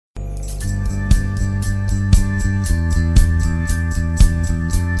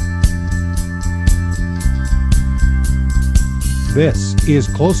This is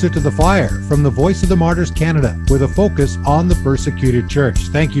Closer to the Fire from the Voice of the Martyrs Canada, with a focus on the persecuted church.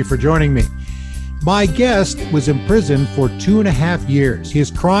 Thank you for joining me. My guest was imprisoned for 2.5 years.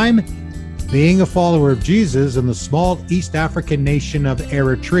 His crime, being a follower of Jesus in the small East African nation of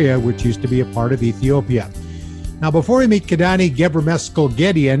Eritrea, which used to be a part of Ethiopia. Now, before we meet Kedani Gebremeskel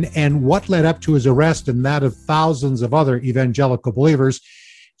Gideon and what led up to his arrest and that of thousands of other evangelical believers,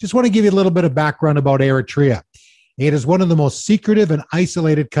 just want to give you a little bit of background about Eritrea. It is one of the most secretive and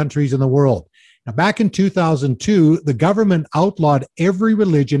isolated countries in the world. Now, back in 2002, the government outlawed every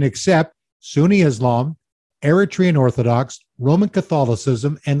religion except Sunni Islam, Eritrean Orthodox, Roman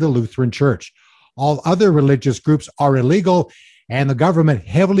Catholicism, and the Lutheran Church. All other religious groups are illegal, and the government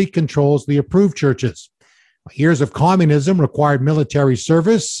heavily controls the approved churches. Years of communism required military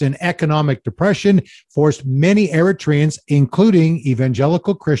service, and economic depression forced many Eritreans, including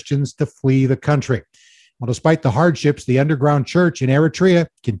evangelical Christians, to flee the country. Well, despite the hardships, the underground church in Eritrea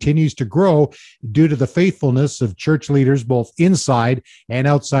continues to grow due to the faithfulness of church leaders both inside and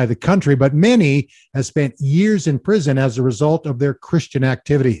outside the country, but many have spent years in prison as a result of their Christian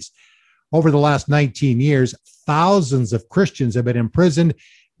activities. Over the last 19 years, thousands of Christians have been imprisoned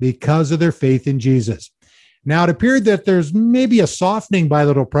because of their faith in Jesus. Now, it appeared that there's maybe a softening by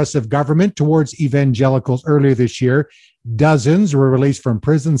the oppressive government towards evangelicals earlier this year. Dozens were released from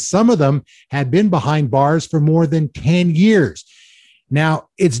prison. Some of them had been behind bars for more than 10 years. Now,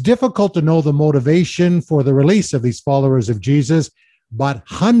 it's difficult to know the motivation for the release of these followers of Jesus, but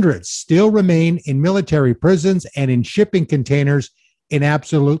hundreds still remain in military prisons and in shipping containers in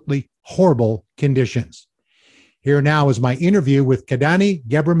absolutely horrible conditions. Here now is my interview with Kedani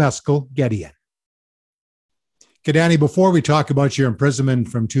Gebremeskel Gideon. Kedani, before we talk about your imprisonment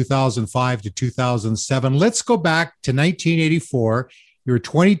from 2005 to 2007, let's go back to 1984. You were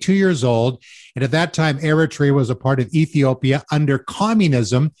 22 years old, and at that time, Eritrea was a part of Ethiopia under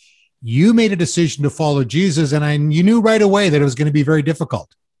communism. You made a decision to follow Jesus, and you knew right away that it was going to be very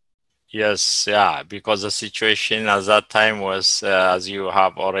difficult. Yes, yeah, because the situation at that time was, as you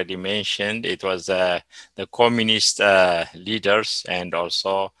have already mentioned, it was the communist leaders and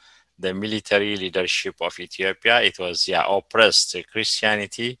also the military leadership of Ethiopia. It was, oppressed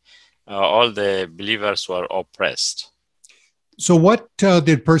Christianity. All the believers were oppressed. So what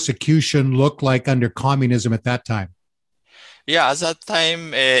did persecution look like under communism at that time? Yeah, at that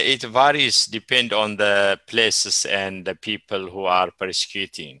time, it varies, depend on the places and the people who are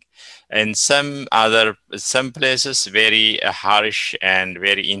persecuting. And some places, very harsh and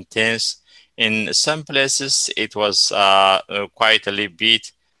very intense. In some places, it was quite a little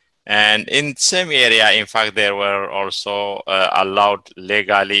bit. And in some area, in fact, there were also allowed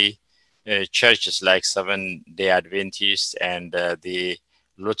legally churches like Seventh-day Adventists and the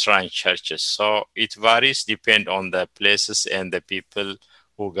Lutheran churches. So it varies, depend on the places and the people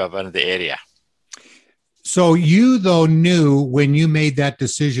who govern the area. So you, though, knew when you made that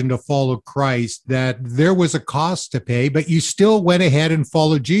decision to follow Christ that there was a cost to pay, but you still went ahead and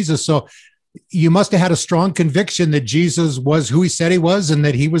followed Jesus. So you must have had a strong conviction that Jesus was who he said he was and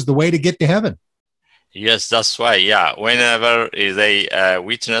that he was the way to get to heaven. Yes, that's why. Yeah, whenever they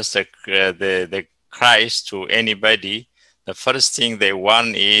witness the Christ to anybody, the first thing they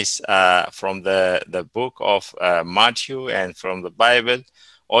want is from the book of Matthew and from the Bible.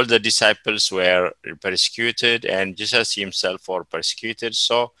 All the disciples were persecuted, and Jesus himself was persecuted.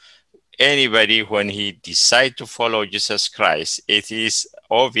 So anybody, when he decides to follow Jesus Christ, it is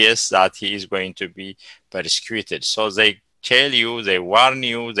obvious that he is going to be persecuted. So they tell you, they warn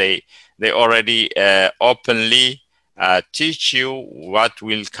you, they already openly teach you what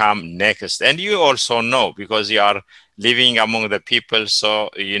will come next. And you also know, because you are living among the people, so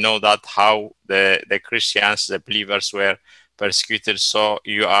you know that how the Christians, the believers were persecuted. So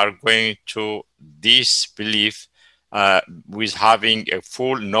you are going to disbelieve with having a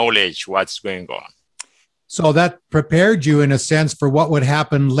full knowledge what's going on. So that prepared you in a sense for what would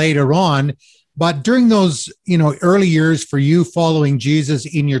happen later on. But during those, early years for you following Jesus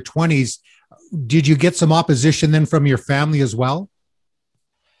in your 20s, did you get some opposition then from your family as well?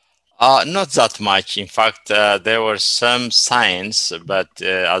 Not that much. In fact, there were some signs, but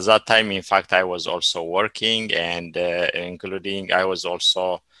at that time, in fact, I was also working, and including I was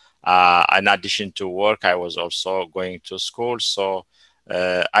also, in addition to work, I was also going to school. So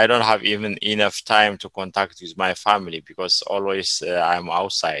I don't have even enough time to contact with my family, because always I'm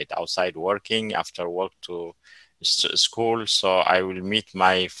outside working, after work to school. So I will meet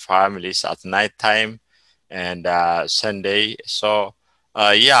my families at night time and Sunday. So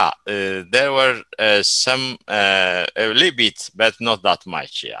there were some, a little bit, but not that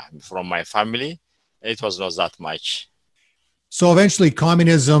much. Yeah, from my family, it was not that much. So eventually,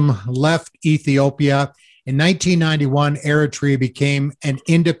 communism left Ethiopia. In 1991, Eritrea became an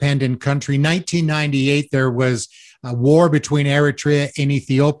independent country. 1998, there was a war between Eritrea and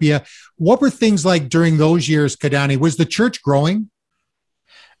Ethiopia. What were things like during those years, Kadani? Was the church growing?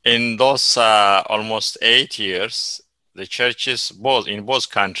 In those almost 8 years, the churches both in both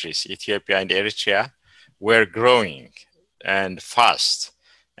countries, Ethiopia and Eritrea, were growing and fast.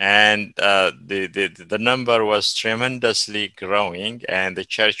 And the number was tremendously growing, and the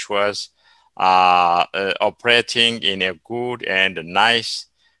church was operating in a good and nice,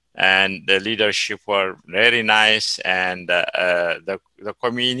 and the leadership were very nice, and the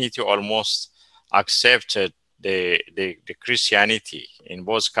community almost accepted the Christianity in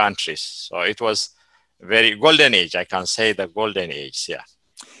both countries. So it was very golden age. I can say the golden age. Yeah.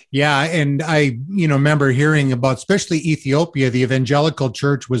 Yeah, and I, remember hearing about, especially Ethiopia, the evangelical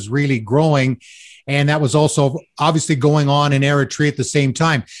church was really growing, and that was also obviously going on in Eritrea at the same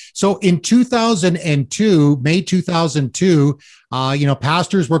time. So in 2002, May 2002,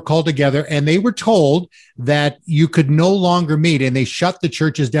 pastors were called together and they were told that you could no longer meet, and they shut the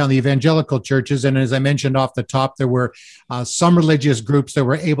churches down, the evangelical churches. And as I mentioned off the top, there were some religious groups that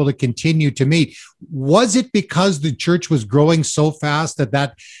were able to continue to meet. Was it because the church was growing so fast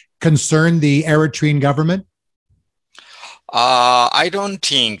that concerned the Eritrean government? I don't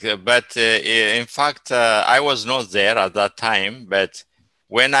think, but in fact, I was not there at that time. But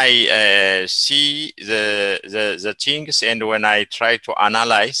when I see the things, and when I try to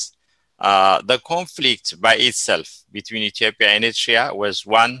analyze the conflict by itself between Ethiopia and Eritrea was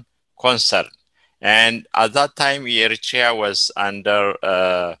one concern. And at that time, Eritrea was under,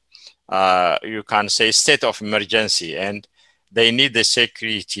 you can say, state of emergency, and they need the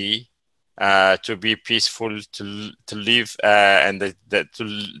security to be peaceful, to live, and to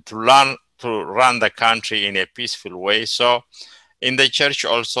learn to run the country in a peaceful way. So in the church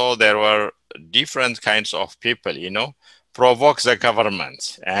also, there were different kinds of people, provoke the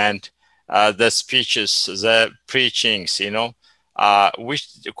government, and the speeches, the preachings, which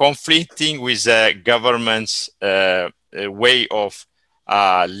conflicting with the government's way of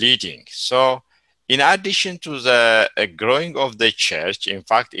leading. So in addition to the growing of the church, in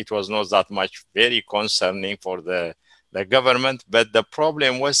fact, it was not that much very concerning for the government, but the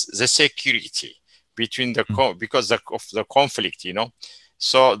problem was the security between because of the conflict,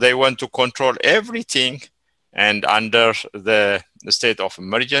 So they want to control everything, and under the state of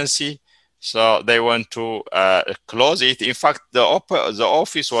emergency, so they want to close it. In fact, the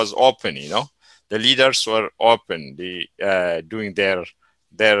office was open, the leaders were open, doing their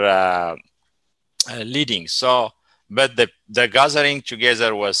leading. So, but the gathering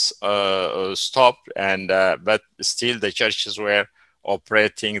together was stopped, and but still the churches were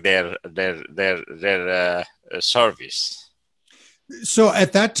operating their service. So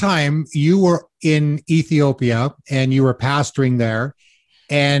at that time, you were in Ethiopia and you were pastoring there,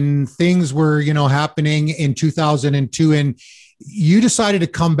 and things were, happening in 2002, and you decided to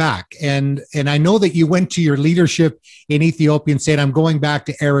come back. And I know that you went to your leadership in Ethiopia and said, I'm going back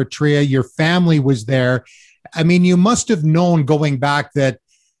to Eritrea. Your family was there. I mean, you must have known going back that,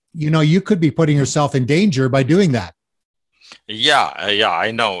 you could be putting yourself in danger by doing that. Yeah,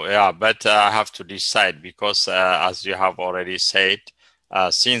 I know. Yeah, but I have to decide because, as you have already said,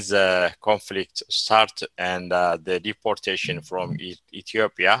 since the conflict started and the deportation from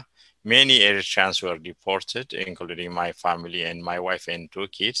Ethiopia, many Eritreans were deported, including my family and my wife and 2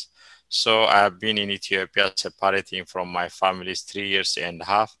 kids. So I've been in Ethiopia separating from my family 3.5 years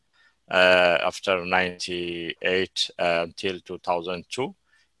after 98 until 2002,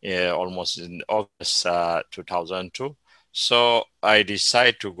 almost in August 2002. So I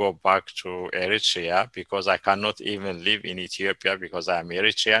decided to go back to Eritrea because I cannot even live in Ethiopia because I'm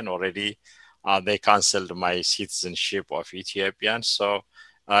Eritrean already. They canceled my citizenship of Ethiopian. So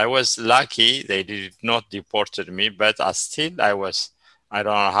I was lucky they did not deported me, but still I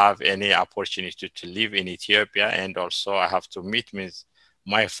don't have any opportunity to live in Ethiopia, and also I have to meet with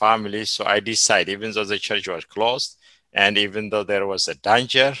my family. So I decided, even though the church was closed, and even though there was a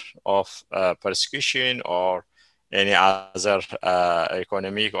danger of persecution or any other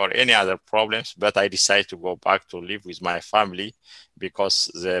economic or any other problems, but I decided to go back to live with my family because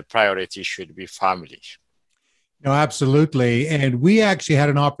the priority should be family. No, absolutely. And we actually had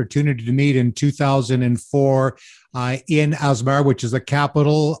an opportunity to meet in 2004. in Asmara, which is the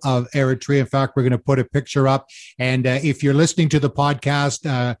capital of Eritrea. In fact, we're going to put a picture up. And if you're listening to the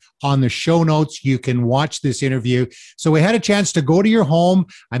podcast on the show notes, you can watch this interview. So we had a chance to go to your home.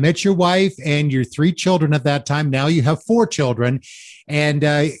 I met your wife and your 3 children at that time. Now you have 4 children. And,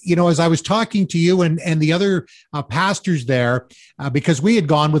 as I was talking to you and the other pastors there, because we had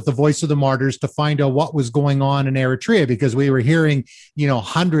gone with the Voice of the Martyrs to find out what was going on in Eritrea, because we were hearing,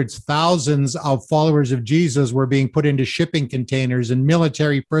 hundreds, thousands of followers of Jesus were being put into shipping containers and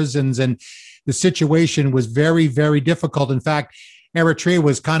military prisons. And the situation was very, very difficult. In fact, Eritrea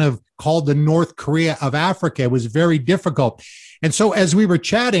was kind of called the North Korea of Africa. It was very difficult. And so as we were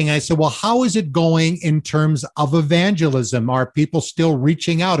chatting, I said, well, how is it going in terms of evangelism? Are people still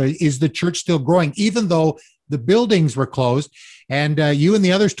reaching out? Is the church still growing, even though the buildings were closed? And you and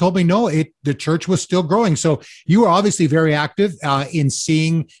the others told me, no, the church was still growing. So you were obviously very active in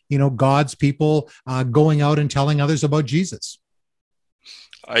seeing, God's people going out and telling others about Jesus.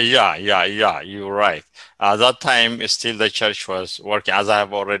 Yeah, you're right. At that time, still the church was working. As I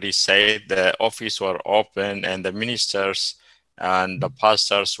have already said, the office were open and the ministers and the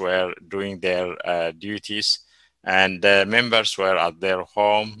pastors were doing their duties, and the members were at their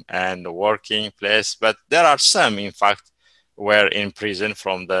home and working place. But there are some, in fact, were in prison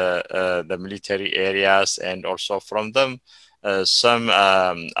from the military areas, and also from them, some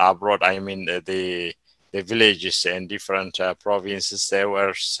abroad. I mean, the villages and different provinces, there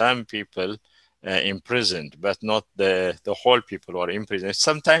were some people imprisoned, but not the whole people were imprisoned.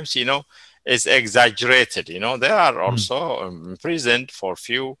 Sometimes, it's exaggerated. There are also imprisoned for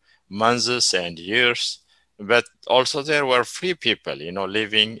few months and years, but also there were free people,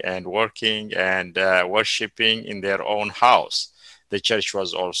 living and working and worshiping in their own house. The church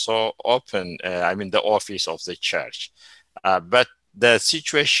was also open, the office of the church. But the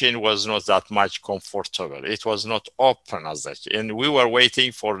situation was not that much comfortable. It was not open as such. And we were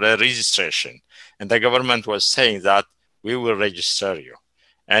waiting for the registration. And the government was saying that we will register you.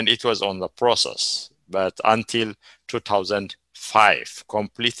 And it was on the process. But until 2005,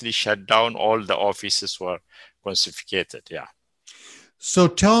 completely shut down, all the offices were confiscated. Yeah. So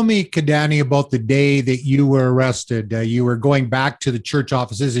tell me, Kadani, about the day that you were arrested. You were going back to the church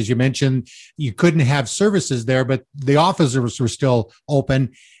offices. As you mentioned, you couldn't have services there, but the offices were still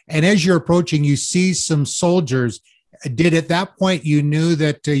open. And as you're approaching, you see some soldiers. Did at that point you knew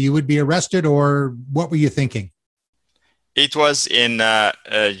that you would be arrested, or what were you thinking? It was in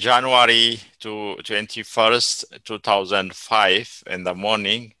January 21st, 2005 in the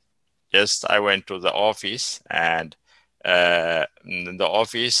morning. Just I went to the office, and in the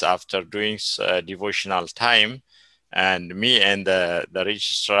office after doing devotional time, and me and the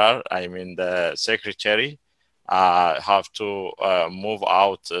registrar, the secretary, have to move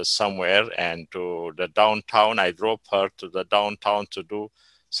out somewhere and to the downtown. I drove her to the downtown to do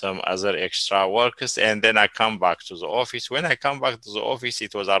some other extra works, and then I come back to the office. When I come back to the office,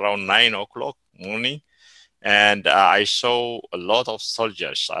 it was around 9 o'clock morning, and I saw a lot of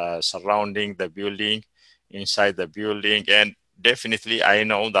soldiers surrounding the building, inside the building, and definitely I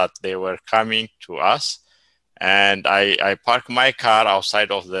know that they were coming to us. And I parked my car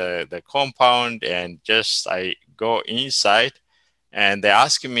outside of the compound, and just I go inside, and they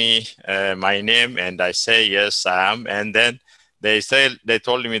ask me my name, and I say yes I am. And then they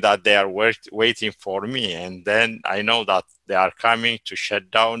told me that they are waiting for me, and then I know that they are coming to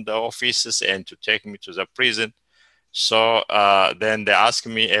shut down the offices and to take me to the prison. So then they ask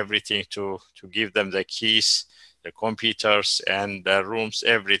me everything to give them the keys, the computers and the rooms,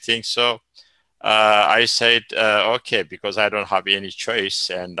 everything. So I said, okay, because I don't have any choice,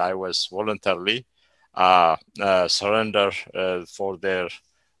 and I was voluntarily surrender for their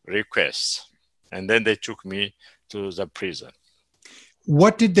requests. And then they took me to the prison.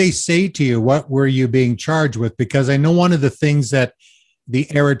 What did they say to you? What were you being charged with? Because I know one of the things that the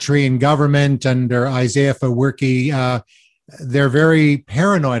Eritrean government under Isaiah Afwerki, they're very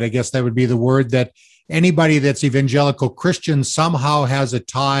paranoid, I guess that would be the word, that anybody that's evangelical Christian somehow has a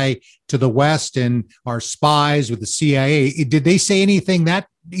tie to the West and are spies with the CIA. Did they say anything that,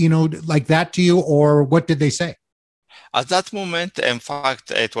 like that to you, or what did they say? At that moment, in fact,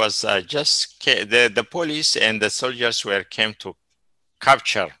 it was just the police and the soldiers came to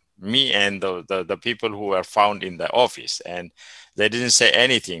capture me and the people who were found in the office, and they didn't say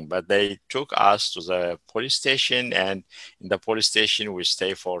anything, but they took us to the police station, and in the police station we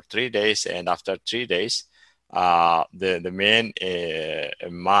stay for 3 days. And after 3 days, the main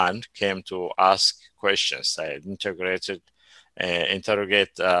man came to ask questions. I interrogate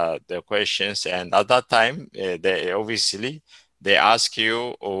the questions, and at that time they ask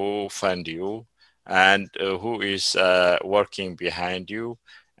you who fund you, and who is working behind you.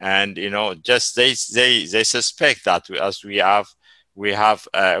 And just they suspect that as we have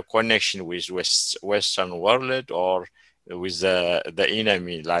a connection with Western world, or with the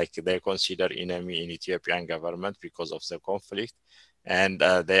enemy, like they consider enemy in Ethiopian government because of the conflict. And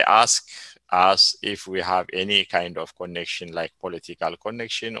they ask us if we have any kind of connection, like political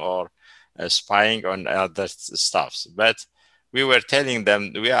connection or spying on other stuffs. But we were telling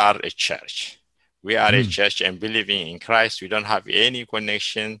them we are a church. We are a church and believing in Christ. We don't have any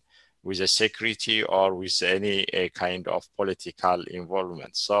connection with the security or with any kind of political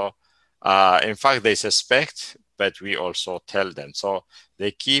involvement. So, in fact, they suspect, but we also tell them. So they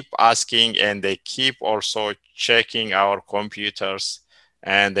keep asking, and they keep also checking our computers.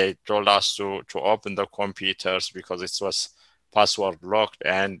 And they told us to open the computers because it was password locked.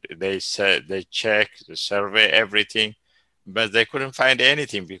 And they said they checked, the survey, everything, but they couldn't find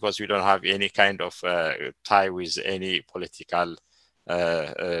anything because we don't have any kind of tie with any political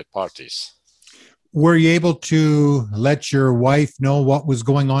parties. Were you able to let your wife know what was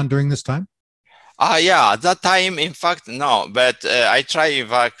going on during this time? Yeah, at that time, in fact, no, but I try, in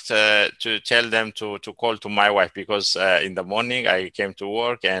fact, to tell them to call to my wife, because in the morning I came to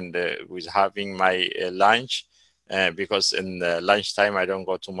work and was having my lunch, because in the lunchtime I don't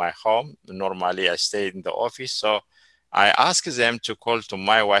go to my home. Normally I stay in the office. So I asked them to call to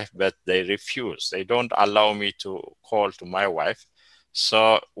my wife, but they refuse. They don't allow me to call to my wife.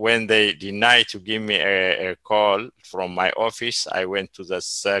 So when they denied to give me a call from my office, I went to the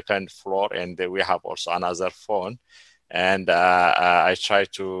second floor, and we have also another phone. And I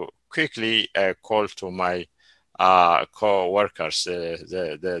tried to quickly call to my co-workers,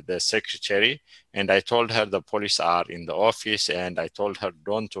 the secretary, and I told her the police are in the office, and I told her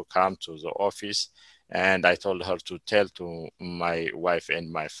don't to come to the office, and I told her to tell to my wife and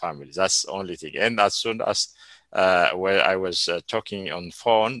my family. That's the only thing. And as soon as where I was talking on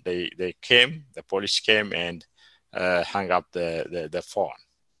phone, they came, the police came and hung up the phone.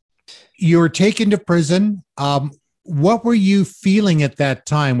 You were taken to prison. What were you feeling at that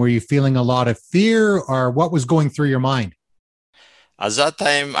time? Were you feeling a lot of fear, or what was going through your mind? At that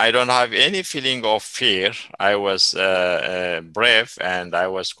time, I don't have any feeling of fear. I was brave, and I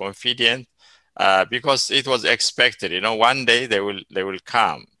was confident, because it was expected. One day they will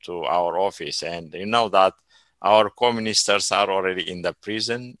come to our office, and that our co-ministers are already in the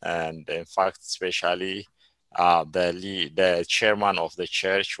prison. And in fact, especially the chairman of the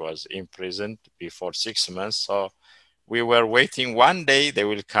church was imprisoned before 6 months. So we were waiting one day they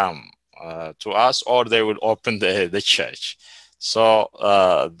will come to us, or they will open the church. So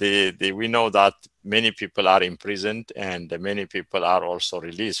we know that many people are imprisoned, and many people are also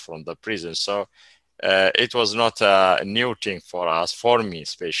released from the prison. So it was not a new thing for us, for me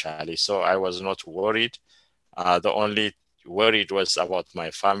especially. So I was not worried. The only worried was about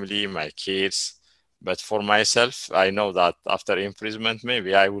my family, my kids. But for myself, I know that after imprisonment,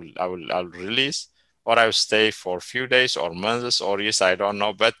 maybe I'll release, or I'll stay for a few days or months, or yes, I don't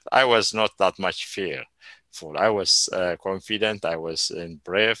know. But I was not that much fearful. I was confident, I was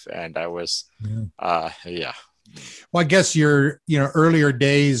brave, and I was, yeah. Well, I guess your, earlier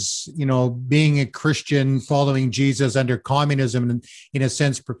days, being a Christian, following Jesus under communism, in a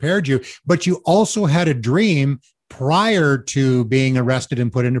sense, prepared you. But you also had a dream prior to being arrested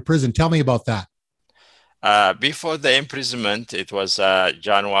and put into prison. Tell me about that. Before the imprisonment, it was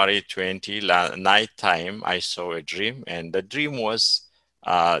January 20, night time. I saw a dream, and the dream was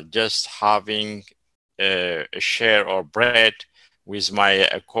just having a share of bread with my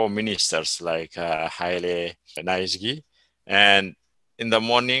co-ministers, like Haile Naizgi. And in the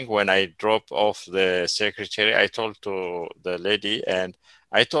morning, when I dropped off the secretary, I told to the lady, and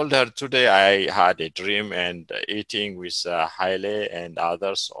I told her today I had a dream and eating with Haile and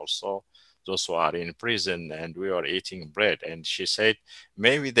others also, those who are in prison, and we were eating bread. And she said,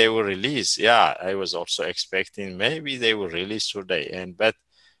 maybe they will release. Yeah, I was also expecting maybe they will release today. But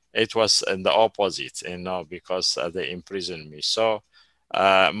it was in the opposite, because they imprisoned me. So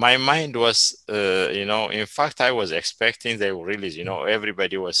my mind was, in fact, I was expecting they will release.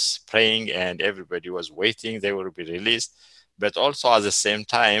 Everybody was praying and everybody was waiting they will be released. But also at the same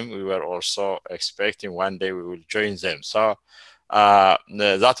time, we were also expecting one day we will join them. So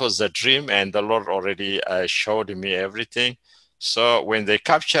that was the dream, and the Lord already showed me everything. So when they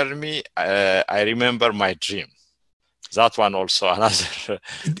captured me, I remember my dream. That one also another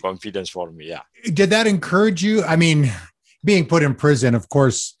confidence for me. Yeah. Did that encourage you? I mean, being put in prison, of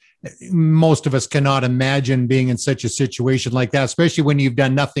course, most of us cannot imagine being in such a situation like that, especially when you've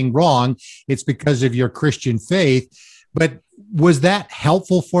done nothing wrong. It's because of your Christian faith. But was that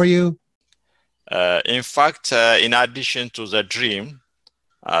helpful for you? In fact, in addition to the dream,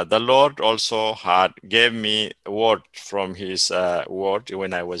 the Lord also had gave me a word from His word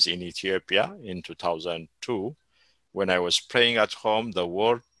when I was in Ethiopia in 2002. When I was praying at home, the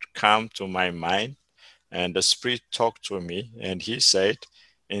word came to my mind, and the Spirit talked to me, and He said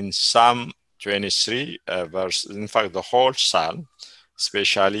in Psalm 23, verse, in fact, the whole Psalm,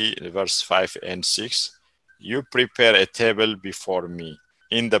 especially verse 5 and 6, you prepare a table before me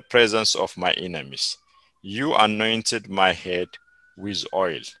in the presence of my enemies. You anointed my head with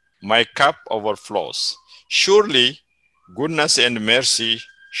oil. My cup overflows. Surely goodness and mercy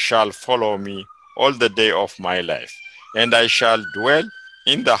shall follow me all the day of my life, and I shall dwell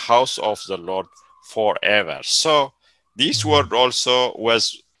in the house of the Lord forever. So this word also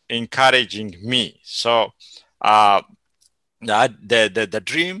was encouraging me. So uh, the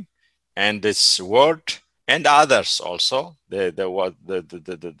dream and this word and others also about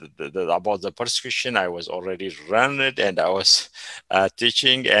the persecution, I was already running and I was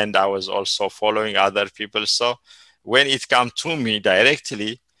teaching, and I was also following other people. So when it came to me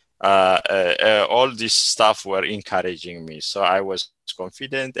directly, all this stuff were encouraging me, so I was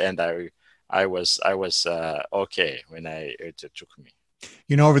confident, and I was okay when it took me.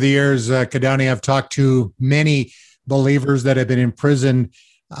 Over the years, Kadani, I've talked to many believers that have been imprisoned,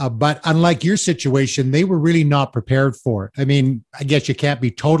 but unlike your situation, they were really not prepared for it. I mean, I guess you can't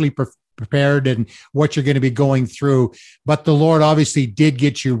be totally prepared and what you're going to be going through, but the Lord obviously did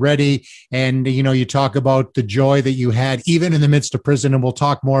get you ready. And, you talk about the joy that you had even in the midst of prison, and we'll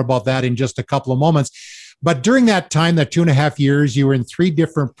talk more about that in just a couple of moments. But during that time, that 2.5 years, you were in 3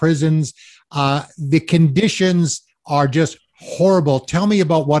 different prisons. The conditions are just horrible. Tell me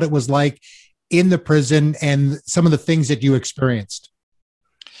about what it was like in the prison and some of the things that you experienced.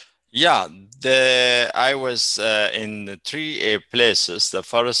 Yeah, I was in 3 places. The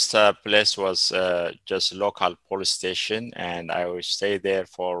first place was just local police station, and I would stay there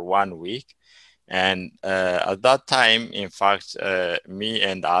for 1 week. And at that time, in fact, me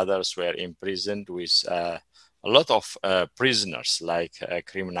and others were imprisoned with a lot of prisoners, like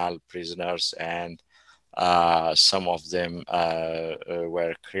criminal prisoners, and some of them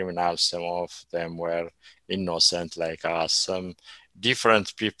were criminals, some of them were innocent, like us, some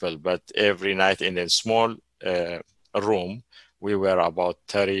different people. But every night in a small room, we were about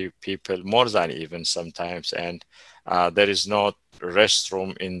 30 people, more than even sometimes. And there is no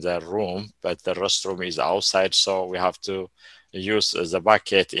restroom in the room, but the restroom is outside. So we have to use the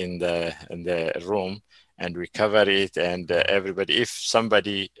bucket in the room, and we cover it. And everybody, if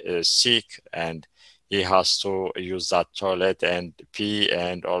somebody is sick and he has to use that toilet and pee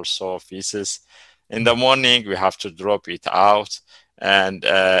and also feces, in the morning we have to drop it out. And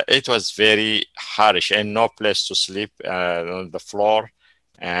it was very harsh, and no place to sleep on the floor.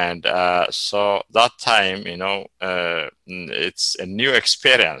 And so that time, it's a new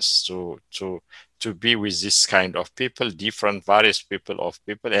experience to be with this kind of people, different various people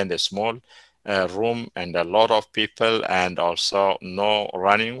and a small room and a lot of people, and also no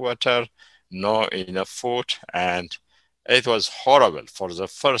running water, no enough food. And it was horrible for the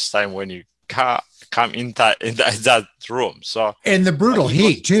first time when you come in that room. So, and the brutal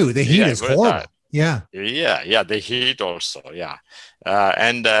heat too. The heat is horrible. Yeah. The heat also. Yeah.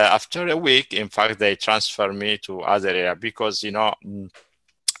 And after a week, in fact, they transfer me to other area because, the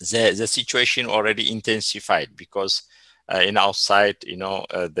situation already intensified, because in outside,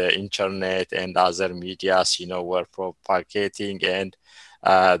 the internet and other medias, were propagating, and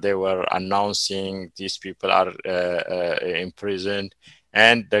they were announcing these people are imprisoned.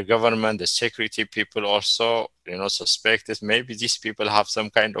 And the government, the security people also, suspected maybe these people have some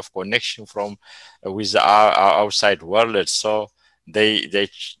kind of connection from with our outside world. So they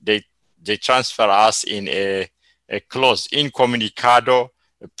transfer us in a closed, incommunicado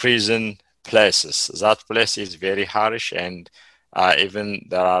prison places. That place is very harsh, and even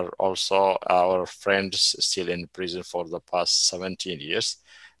there are also our friends still in prison for the past 17 years.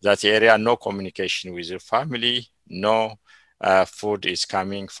 That area, no communication with your family, no food is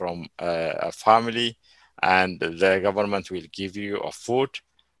coming from a family, and the government will give you a food,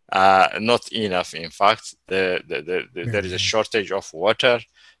 not enough. In fact, there is a shortage of water.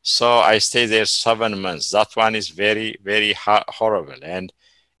 So I stayed there 7 months. That one is very, very horrible. And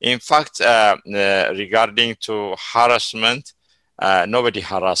in fact, regarding to harassment, nobody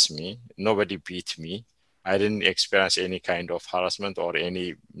harassed me, nobody beat me. I didn't experience any kind of harassment or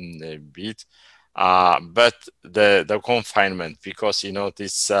any beat. But the confinement, because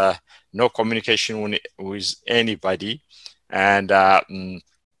this no communication with anybody, and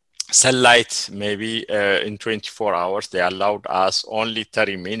sunlight. Maybe in 24 hours, they allowed us only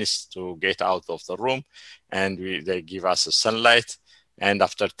 30 minutes to get out of the room, and they give us a sunlight. And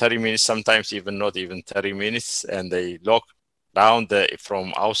after 30 minutes, sometimes even not even 30 minutes, and they lock down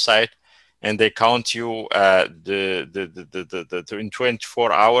from outside, and they count you in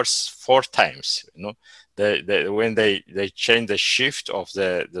 24 hours 4 times. When they change the shift of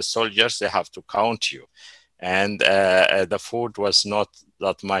the soldiers, they have to count you. And the food was not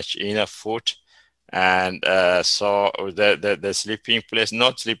that much enough food. And so the sleeping place,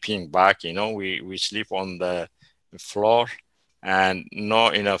 not sleeping back, we sleep on the floor, and no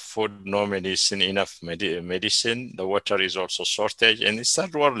enough food, no medicine, enough medicine. The water is also shortage, and it's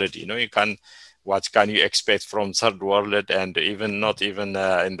third world. What can you expect from third world? And even not even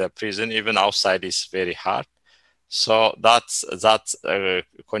in the prison, even outside is very hard. So that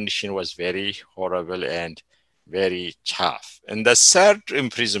condition was very horrible and very tough. And the third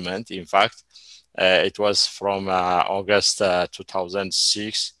imprisonment, in fact, it was from August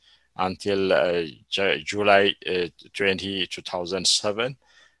 2006 until July 2007.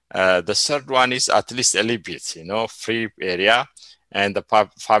 The third one is at least a little bit, free area, and the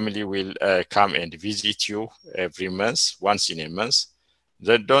family will come and visit you every month, once in a month.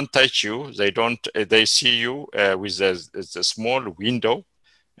 They don't touch you. They see you with a small window,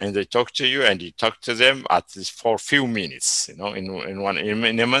 and they talk to you, and you talk to them at least for a few minutes, in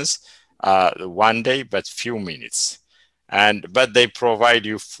a month, one day, but few minutes. But they provide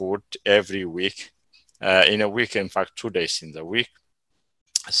you food every week, in a week, in fact, 2 days in the week.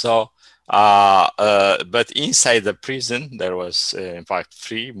 So, but inside the prison, there was, in fact,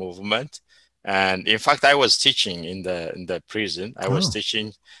 free movement. And in fact, I was teaching in the prison. I was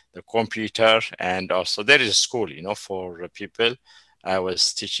teaching the computer, and also there is a school, for people. I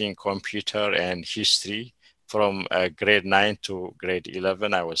was teaching computer and history from grade 9 to grade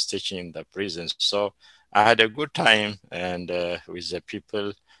 11. I was teaching in the prison. So I had a good time and with the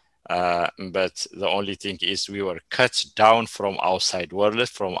people. But the only thing is we were cut down from outside world,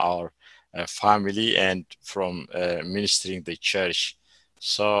 from our family, and from ministering the church.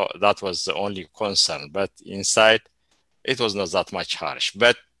 So that was the only concern. But inside, it was not that much harsh.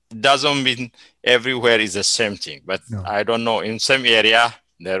 But doesn't mean everywhere is the same thing. But no. I don't know. In some area,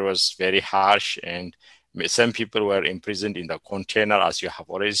 there was very harsh, and some people were imprisoned in the container, as you have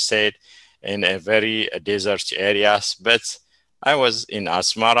already said, in a very desert areas. But I was in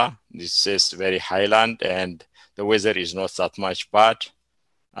Asmara. This is very highland, and the weather is not that much bad.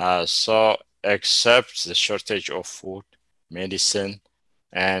 So except the shortage of food, medicine,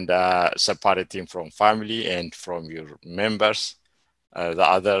 and separating from family and from your members, the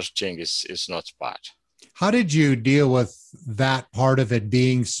other thing is not bad. How did you deal with that part of it,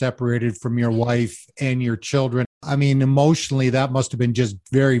 being separated from your wife and your children? I mean, emotionally, that must have been just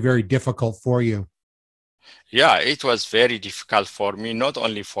very, very difficult for you. Yeah, it was very difficult for me, not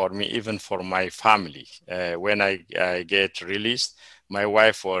only for me, even for my family. When I get released, my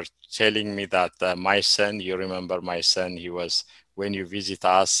wife was telling me that my son, you remember my son, when you visit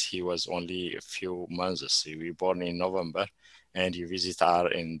us, he was only a few months. He was born in November, and you visit her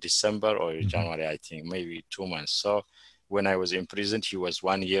in December or January, I think, maybe 2 months. So when I was in prison, he was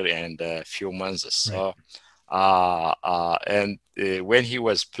 1 year and a few months. So, when he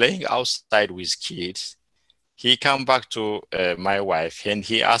was playing outside with kids, he come back to my wife, and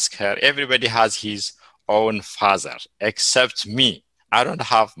he asked her, everybody has his own father except me. I don't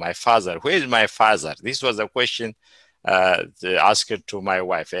have my father. Where is my father? This was a question asked to my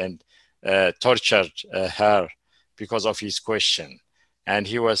wife, and tortured her because of his question. And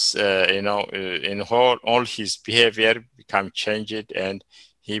he was, in all his behavior become changed, and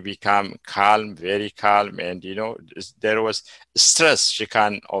he became calm, very calm. And, there was stress. She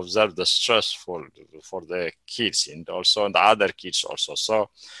can observe the stress for the kids, and also the other kids also. So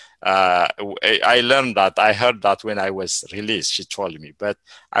I learned that, I heard that when I was released, she told me, but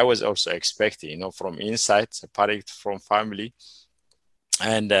I was also expecting, from inside, separate from family,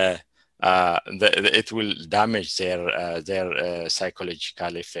 and it will damage their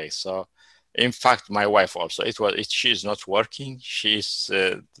psychological effects. So, in fact, my wife also, she is not working. She is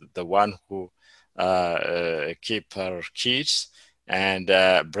the one who keep her kids and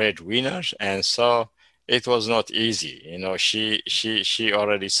breadwinner, and so it was not easy. She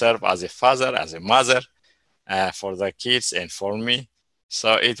already served as a father, as a mother for the kids and for me.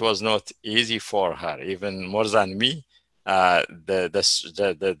 So it was not easy for her, even more than me. The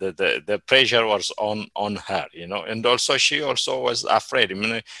pressure was on her, and also she also was afraid.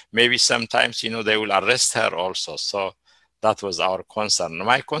 Maybe sometimes, they will arrest her also. So that was our concern.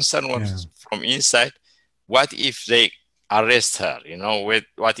 My concern was from inside. What if they arrest her,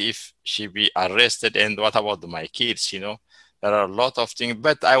 what if she be arrested, and what about my kids, there are a lot of things,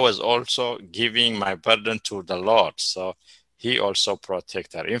 but I was also giving my burden to the Lord. So he also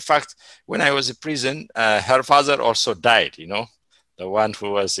protect her. In fact, when I was in prison, her father also died, the one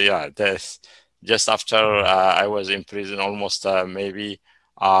who was, death. Just after I was in prison, almost maybe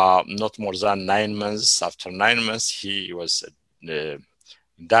not more than 9 months. After 9 months, he was uh,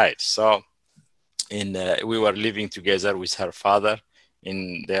 died. So we were living together with her father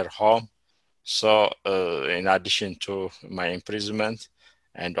in their home. So in addition to my imprisonment,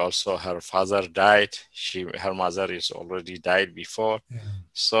 and also her father died, her mother is already died before. Yeah.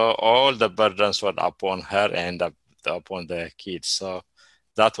 So all the burdens were upon her and upon the kids. So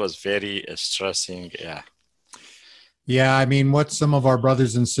that was very stressing. Yeah. Yeah, I mean, what some of our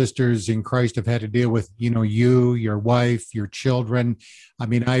brothers and sisters in Christ have had to deal with, you, your wife, your children. I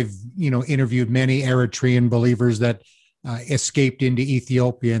mean, I've, interviewed many Eritrean believers that escaped into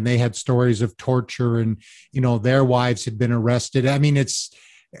Ethiopia, and they had stories of torture, and, their wives had been arrested. I mean, it's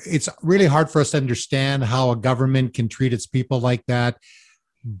really hard for us to understand how a government can treat its people like that.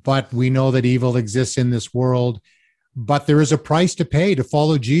 But we know that evil exists in this world. But there is a price to pay to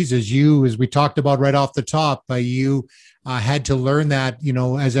follow Jesus. You, as we talked about right off the top, you had to learn that,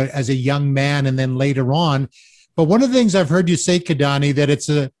 as a young man, and then later on. But one of the things I've heard you say, Kidani, that it's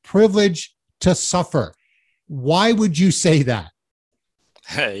a privilege to suffer. Why would you say that?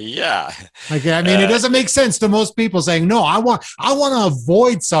 Yeah. Okay, I mean, it doesn't make sense to most people saying, no, I want to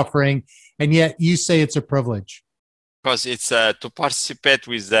avoid suffering, and yet you say it's a privilege. Because it's to participate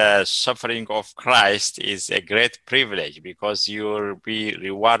with the suffering of Christ is a great privilege, because you'll be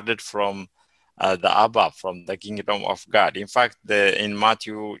rewarded from the above, from the kingdom of God. In fact, in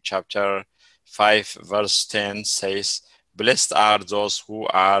Matthew chapter 5, verse 10 says, "Blessed are those who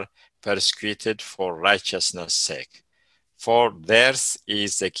are persecuted for righteousness' sake, for theirs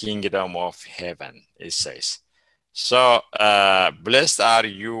is the kingdom of heaven," it says. So blessed are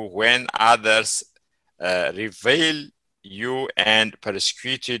you when others revile you and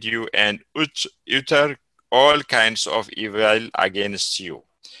persecuted you and utter all kinds of evil against you,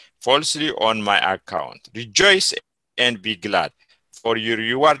 falsely on my account. Rejoice and be glad, for your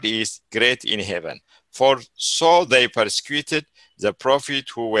reward is great in heaven. For so they persecuted the prophet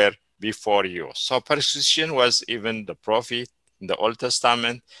who were before you. So persecution was even the prophet in the Old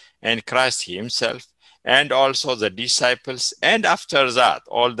Testament, and Christ himself, and also the disciples. And after that,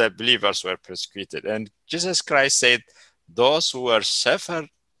 all the believers were persecuted. And Jesus Christ said, those who are suffered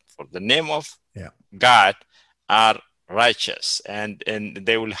for the name of God are righteous, and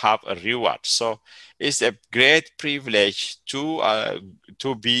they will have a reward. So it's a great privilege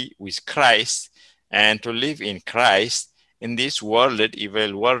to be with Christ and to live in Christ in this world,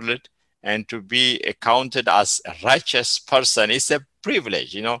 evil world, and to be accounted as a righteous person. It's a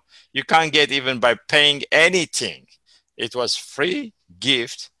privilege, you can't get even by paying anything. It was free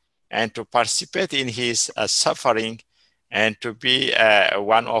gift, and to participate in his suffering, and to be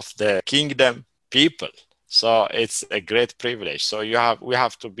one of the kingdom people. So it's a great privilege. So we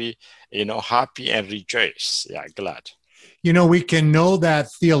have to be, happy and rejoice. Yeah, glad. We can know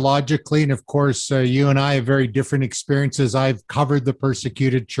that theologically. And of course, you and I have very different experiences. I've covered the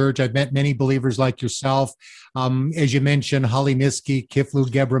persecuted church. I've met many believers like yourself. As you mentioned, Holly Niski, Kiflu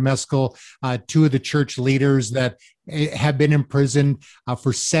Gebremeskel, two of the church leaders that have been imprisoned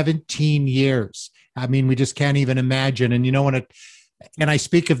for 17 years. I mean, we just can't even imagine. And and I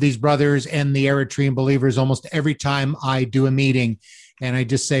speak of these brothers and the Eritrean believers almost every time I do a meeting. And I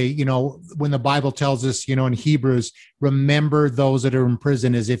just say, when the Bible tells us, in Hebrews, remember those that are in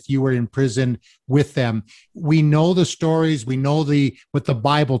prison as if you were in prison with them. We know the stories, we know what the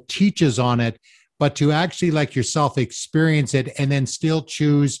Bible teaches on it, but to actually, like yourself, experience it and then still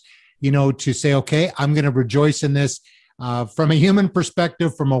choose, to say, okay, I'm going to rejoice in this. From a human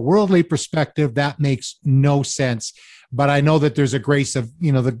perspective, from a worldly perspective, that makes no sense. But I know that there's a grace of,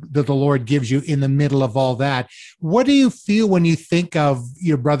 that the Lord gives you in the middle of all that. What do you feel when you think of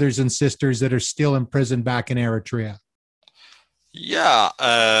your brothers and sisters that are still in prison back in Eritrea?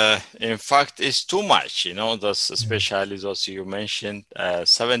 Yeah, in fact, it's too much, those, especially those you mentioned.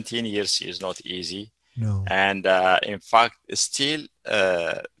 17 years is not easy. No. And in fact, still,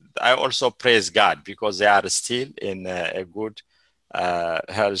 I also praise God, because they are still in a good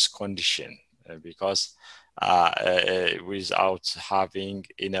health condition, because without having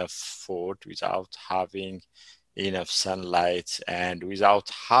enough food, without having enough sunlight, and without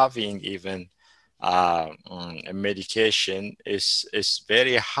having even medication, is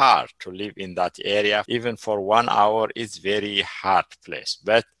very hard to live in that area. Even for 1 hour, it's very hard place.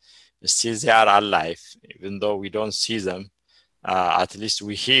 But still they are alive, even though we don't see them. At least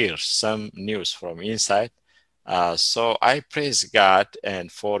we hear some news from inside. So I praise God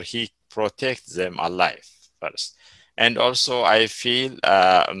and for He protects them alive first, and also I feel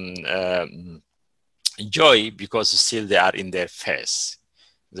joy because still they are in their face.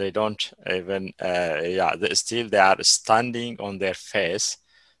 They don't even still they are standing on their face,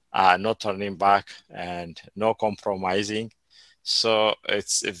 not turning back and no compromising. So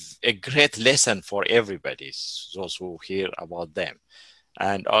it's a great lesson for everybody, those who hear about them.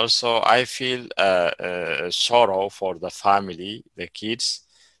 And also I feel sorrow for the family, the kids.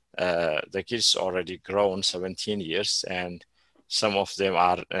 The kids already grown 17 years, and some of them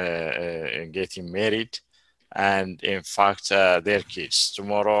are getting married. And in fact, their kids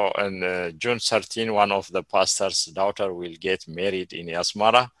tomorrow on June 13, one of the pastor's daughter will get married in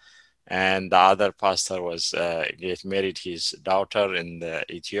Asmara, and the other pastor was get married his daughter in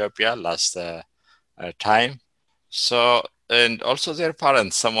Ethiopia last time. So, and also their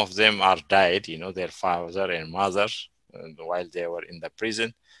parents, some of them are died, their father and mother while they were in the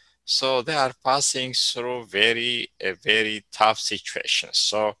prison. So they are passing through very tough situations.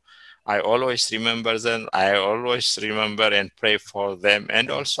 So I always remember them. I always remember and pray for them.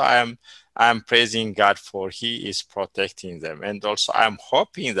 And also I'm praising God for He is protecting them. And also I'm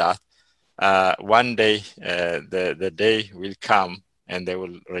hoping that one day the day will come and they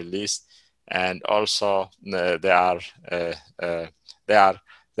will release. And also they are they are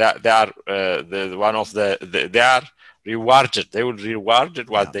the one of they are rewarded. They will rewarded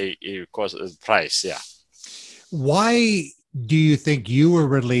what they cost price. Yeah. Why do you think you were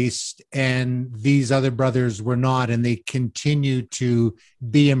released and these other brothers were not, and they continue to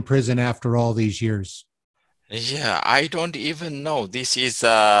be in prison after all these years? Yeah, I don't even know. This is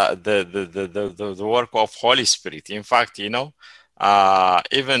the work of Holy Spirit. In fact, even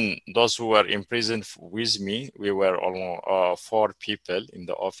those who were imprisoned with me, we were almost 4 people in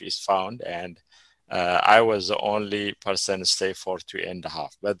the office found, and I was the only person stay for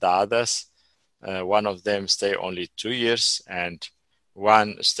 2.5. But the others, one of them stay only 2 years, and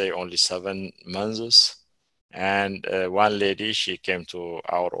one stay only 7 months. And one lady, she came to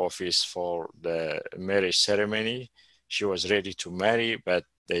our office for the marriage ceremony. She was ready to marry, but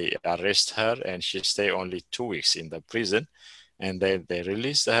they arrest her and she stay only 2 weeks in the prison. And then they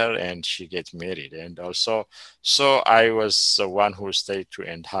released her and she get married. And also, so I was the one who stayed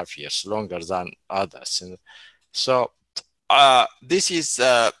 2.5 years, longer than others. And so this is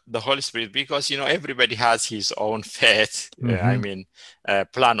the Holy Spirit, because, everybody has his own faith,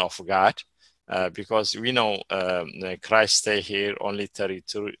 plan of God. Because we know Christ stay here only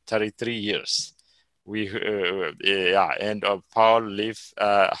 33 years. And Paul lived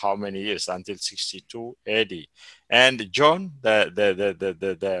how many years? Until 62 AD. And John,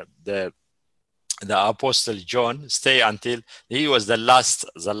 the apostle John, stay until he was the last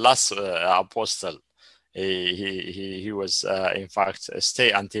apostle. He was in fact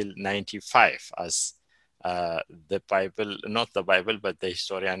stay until 95, as the Bible, not the Bible, but the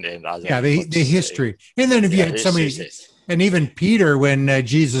historian and other the history. And then if you had somebody, and even Peter, when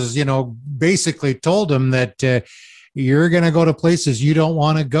Jesus, basically told him that you're going to go to places you don't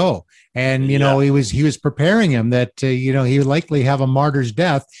want to go. And, he was preparing him that, he would likely have a martyr's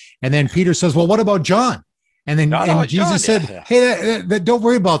death. And then Peter says, well, what about John? And then Jesus said, hey, don't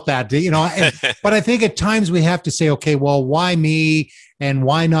worry about that. But I think at times we have to say, okay, well, why me and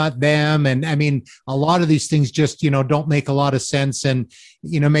why not them? And I mean, a lot of these things just, don't make a lot of sense. And,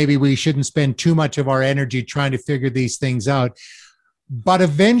 maybe we shouldn't spend too much of our energy trying to figure these things out. But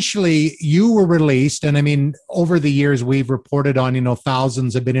eventually you were released. And I mean, over the years, we've reported on,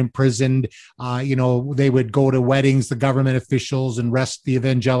 thousands have been imprisoned. They would go to weddings, the government officials, and arrest the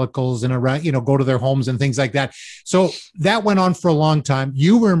evangelicals and, go to their homes and things like that. So that went on for a long time.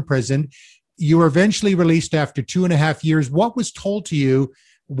 You were imprisoned. You were eventually released after 2.5 years. What was told to you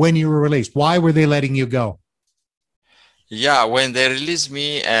when you were released? Why were they letting you go? Yeah, when they released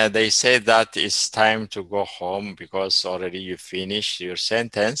me, they said that it's time to go home because already you finished your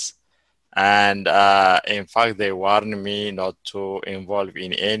sentence. And in fact, they warned me not to involve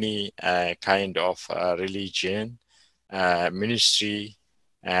in any kind of religion, ministry.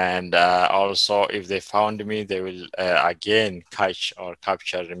 And also, if they found me, they will again catch or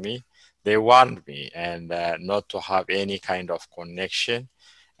capture me. They warned me and not to have any kind of connection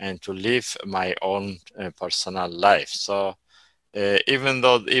and to live my own personal life. So even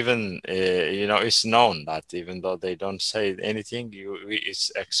though it's known that even though they don't say anything,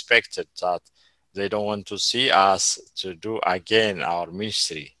 it's expected that they don't want to see us to do again our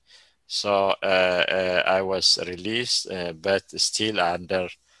ministry. So I was released, but still under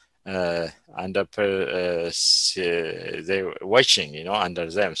under they watching, under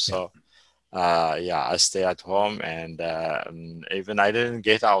them. Yeah. So yeah, I stay at home, and even I didn't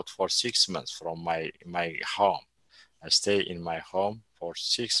get out for 6 months from my home. I stay in my home for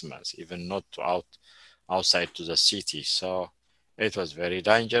 6 months, even not outside to the city. So it was very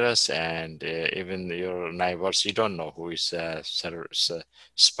dangerous, and even your neighbors, you don't know who is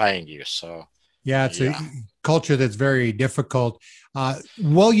spying you. So Yeah, it's a yeah. culture that's very difficult.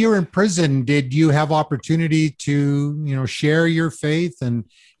 While you're in prison, did you have opportunity to, share your faith and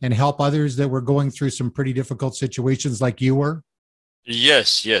help others that were going through some pretty difficult situations like you were?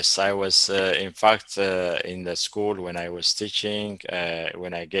 Yes, yes. I was, in fact, in the school when I was teaching,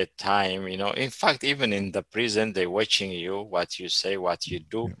 when I get time, in fact, even in the prison, they watching you, what you say, what you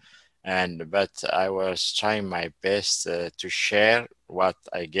do. Yeah. But I was trying my best to share what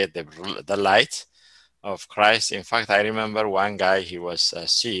I get, the light of Christ. In fact, I remember one guy, he was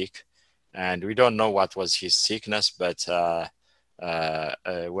sick, and we don't know what was his sickness, but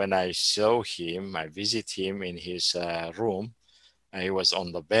when I saw him, I visit him in his room. He was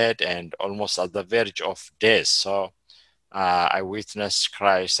on the bed and almost at the verge of death. So I witnessed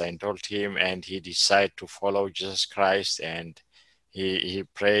Christ and told him, and he decided to follow Jesus Christ. And he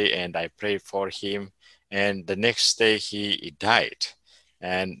prayed, and I prayed for him. And the next day he died.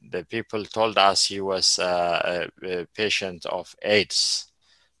 And the people told us he was a patient of AIDS.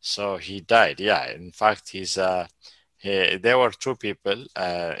 So he died. Yeah, in fact, there were two people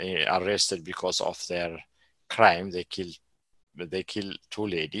arrested because of their crime. They killed two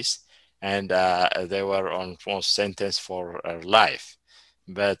ladies, and they were on sentence for life.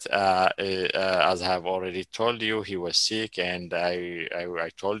 But as I have already told you, he was sick, and I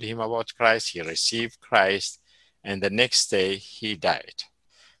told him about Christ. He received Christ, and the next day he died.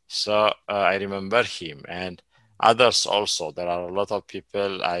 So I remember him and others also. There are a lot of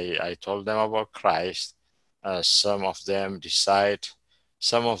people. I told them about Christ. Some of them decide.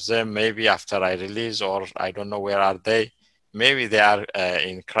 Some of them maybe after I release, or I don't know where are they. Maybe they are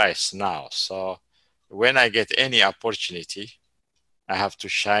in Christ now. So when I get any opportunity, I have to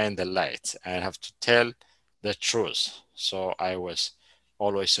shine the light. I have to tell the truth. So I was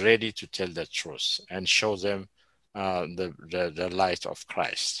always ready to tell the truth and show them the light of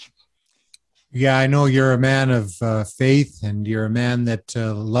Christ. Yeah, I know you're a man of faith, and you're a man that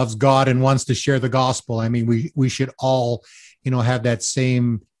loves God and wants to share the gospel. I mean, we should all, have that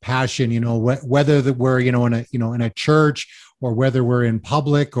same passion. Whether that we're, in a church, or whether we're in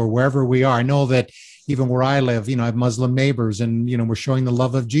public or wherever we are. I know that even where I live, I have Muslim neighbors, and we're showing the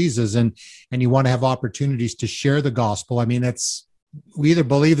love of Jesus, and you want to have opportunities to share the gospel. I mean, we either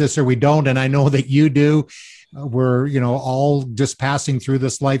believe this or we don't, and I know that you do. We're all just passing through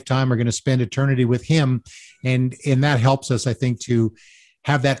this lifetime, are going to spend eternity with him, and that helps us, I think, to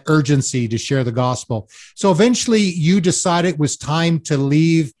have that urgency to share the gospel. So eventually you decided it was time to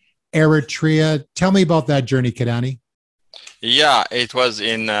leave Eritrea. Tell me about that journey, Kidani. Yeah, it was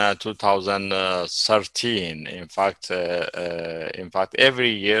in 2013. In fact, every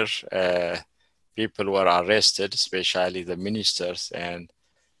year people were arrested, especially the ministers, and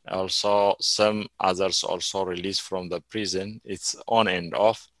also some others also released from the prison. It's on and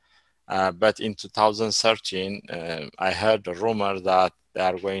off. But in 2013, I heard a rumor that they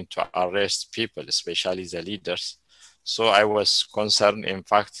are going to arrest people, especially the leaders. So I was concerned. In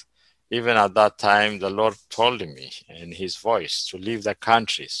fact, even at that time, the Lord told me in his voice to leave the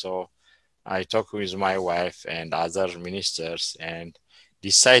country. So I talked with my wife and other ministers and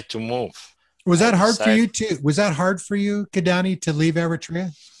decide to move. Was I that hard for decide. you too? Was that hard for you, Kidani, to leave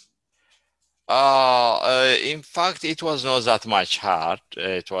Eritrea? In fact, it was not that much hard.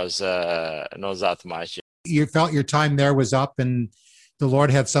 It was not that much. You felt your time there was up, and the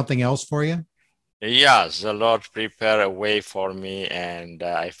Lord had something else for you? Yes, the Lord prepared a way for me, and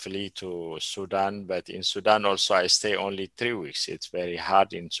I flee to Sudan. But in Sudan also, I stay only 3 weeks. It's very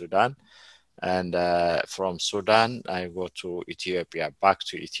hard in Sudan. And from Sudan, I go to Ethiopia, back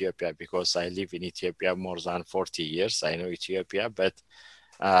to Ethiopia, because I live in Ethiopia more than 40 years. I know Ethiopia, but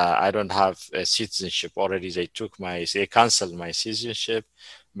I don't have a citizenship already. They canceled my citizenship.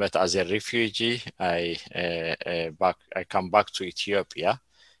 But as a refugee, I come back to Ethiopia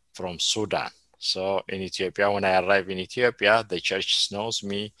from Sudan. So in Ethiopia, when I arrive in Ethiopia, the church knows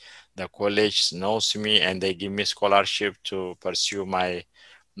me, the college knows me, and they give me scholarship to pursue my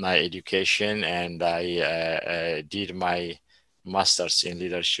education. And I did my master's in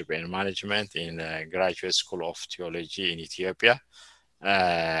leadership and management in Graduate School of Theology in Ethiopia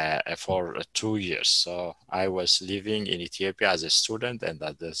for 2 years. So I was living in Ethiopia as a student and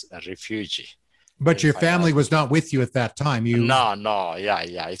as a refugee. But your family was not with you at that time. No,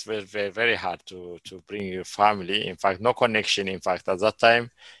 yeah. It was very, very hard to bring your family. In fact, no connection. In fact, at that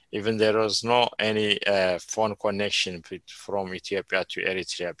time, even there was no any phone connection from Ethiopia to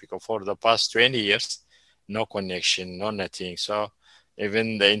Eritrea, because for the past 20 years, no connection, no nothing. So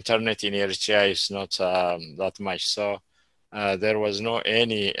even the internet in Eritrea is not that much. So there was no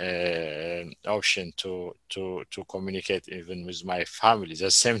any option to communicate even with my family.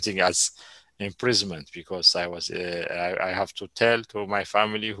 The same thing as imprisonment, because I have to tell to my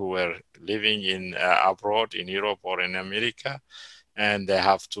family who were living in abroad in Europe or in America, and they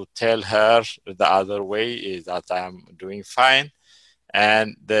have to tell her the other way is that I'm doing fine.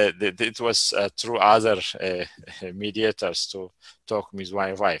 And it was through other mediators to talk with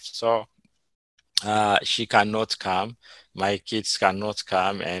my wife. So she cannot come, my kids cannot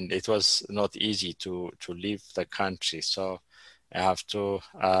come, and it was not easy to leave the country. So I have to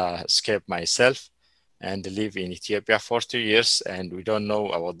escape myself and live in Ethiopia for 2 years. And we don't know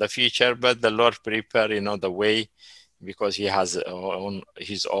about the future, but the Lord prepare, the way, because He has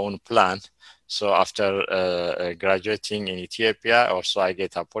His own plan. So after graduating in Ethiopia, also I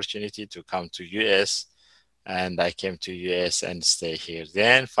get opportunity to come to US, and I came to US and stay here.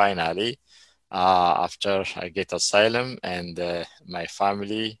 Then finally, after I get asylum and my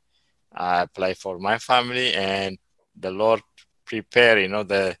family, I apply for my family, and the Lord prepare,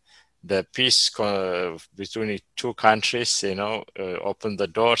 the peace between two countries, open the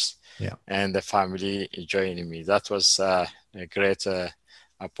doors, Yeah. and the family joining me. That was a great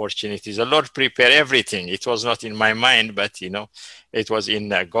opportunity. The Lord prepare everything. It was not in my mind, but it was in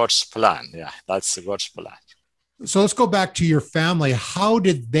God's plan. Yeah, that's God's plan. So let's go back to your family. How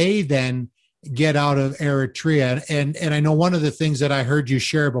did they then get out of Eritrea? And I know one of the things that I heard you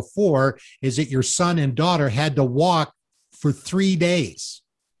share before is that your son and daughter had to walk for 3 days.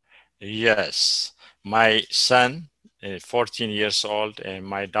 Yes, my son, 14 years old, and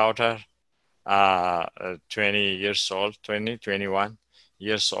my daughter, 20 years old, 21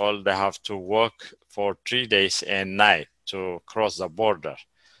 years old, they have to walk for 3 days and night to cross the border.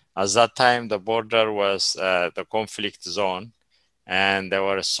 At that time, the border was the conflict zone, and there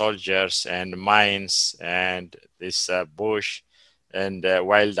were soldiers and mines and this bush and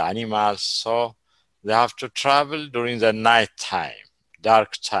wild animals. So they have to travel during the night time,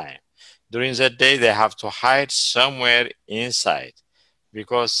 dark time. During the day, they have to hide somewhere inside,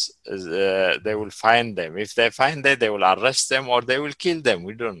 because they will find them. If they find them, they will arrest them or they will kill them.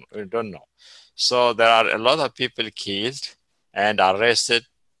 We don't know. So there are a lot of people killed and arrested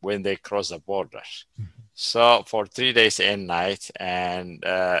when they cross the border. So for 3 days and night, and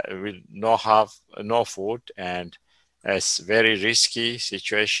we no have no food, and it's very risky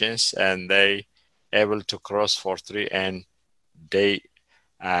situations, and they able to cross for 3 and day,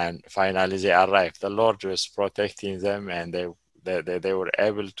 and finally they arrived. The Lord was protecting them, and they were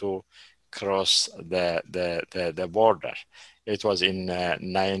able to cross the border. It was in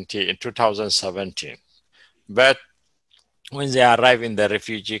 2017. But when they arrived in the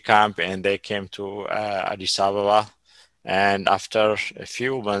refugee camp and they came to Addis Ababa, and after a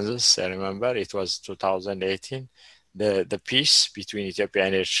few months, I remember it was 2018, the peace between Ethiopia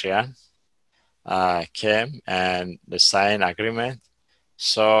and Eritrea came, and the sign agreement.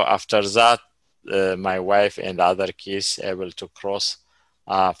 So after that, my wife and other kids able to cross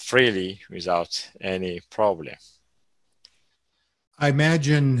freely without any problem. I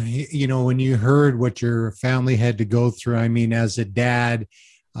imagine, when you heard what your family had to go through, I mean, as a dad,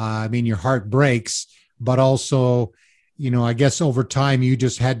 your heart breaks, but also, I guess over time you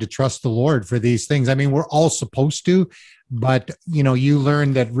just had to trust the Lord for these things. I mean, we're all supposed to, but, you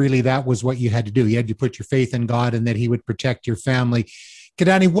learned that really that was what you had to do. You had to put your faith in God and that He would protect your family.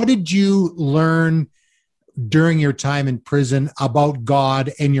 Kidani, what did you learn during your time in prison about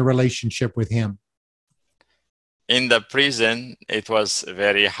God and your relationship with Him? In the prison, it was a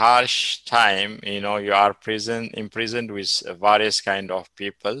very harsh time. You are imprisoned with various kind of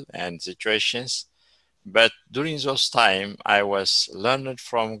people and situations. But during those time, I was learned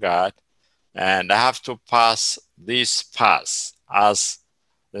from God, and I have to pass this path as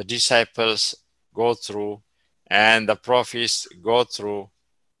the disciples go through, and the prophets go through,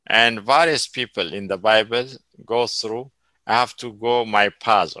 and various people in the Bible go through. I have to go my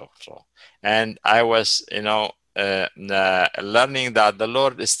path also. And I was, learning that the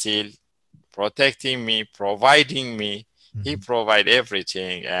Lord is still protecting me, providing me. Mm-hmm. He provide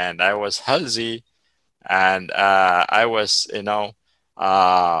everything, and I was healthy, and I was,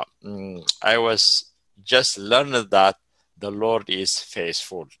 I was just learning that the Lord is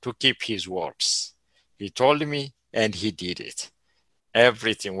faithful to keep His words. He told me, and He did it.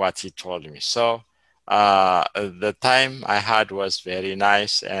 Everything what He told me. So the time I had was very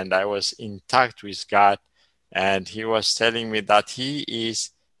nice, and I was intact with God. And He was telling me that He is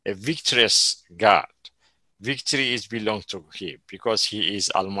a victorious God. Victory is belong to Him because He is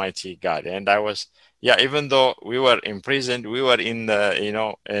Almighty God. And I was, yeah, even though we were imprisoned, we were in the,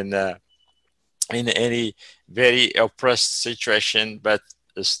 in any very oppressed situation, but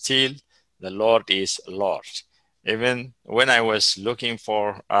still the Lord is Lord. Even when I was looking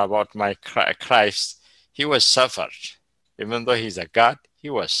for about my Christ, He was suffered. Even though He's a God, He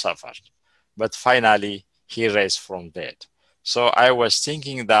was suffered. But finally, He raised from dead. So I was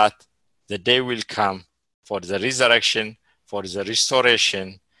thinking that the day will come for the resurrection, for the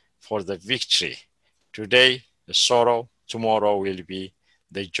restoration, for the victory. Today, the sorrow, tomorrow will be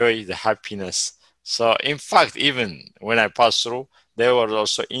the joy, the happiness. So in fact, even when I passed through, there was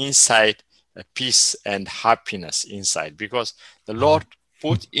also inside a peace and happiness inside, because the Lord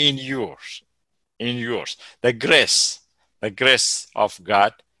put in yours, the grace of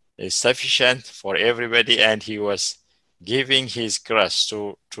God is sufficient for everybody, and He was giving His grace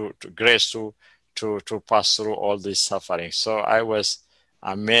to pass through all this suffering. So I was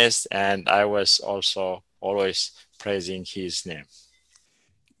amazed, and I was also always praising His name.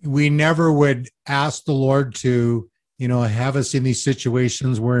 We never would ask the Lord to, have us in these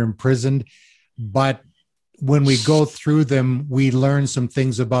situations. We're imprisoned, but when we go through them, we learn some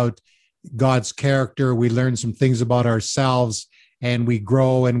things about God's character. We learn some things about ourselves, and we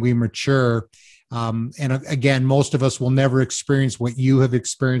grow and we mature. And again, most of us will never experience what you have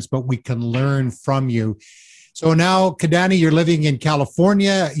experienced, but we can learn from you. So now, Kidani, you're living in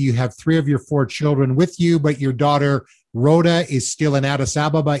California. You have 3 of your 4 children with you, but your daughter, Rhoda, is still in Addis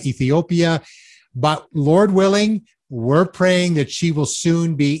Ababa, Ethiopia. But Lord willing, we're praying that she will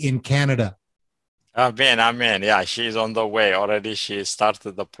soon be in Canada. Amen, amen. Yeah, she's on the way already. She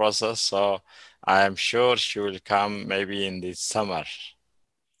started the process, so I am sure she will come maybe in the summer.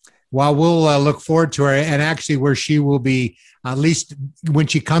 Well, we'll look forward to her. And actually, where she will be, at least when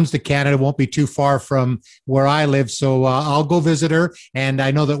she comes to Canada, won't be too far from where I live. So I'll go visit her. And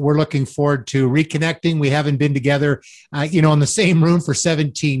I know that we're looking forward to reconnecting. We haven't been together, in the same room for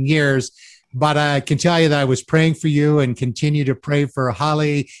 17 years. But I can tell you that I was praying for you and continue to pray for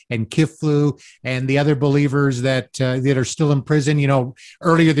Holly and Kiflu and the other believers that are still in prison.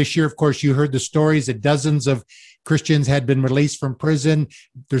 Earlier this year, of course, you heard the stories that dozens of Christians had been released from prison.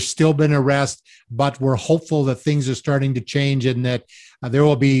 There's still been arrests, but we're hopeful that things are starting to change and that there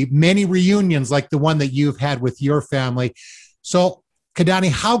will be many reunions like the one that you've had with your family. So, Kidani,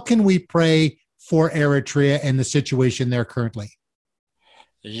 how can we pray for Eritrea and the situation there currently?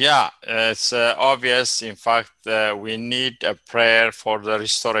 Yeah, it's obvious. In fact, we need a prayer for the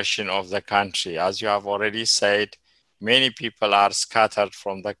restoration of the country. As you have already said, many people are scattered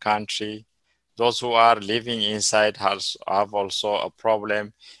from the country. Those who are living inside have also a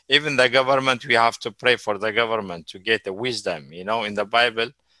problem. Even the government, we have to pray for the government to get the wisdom. In the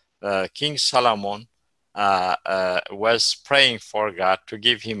Bible, King Solomon was praying for God to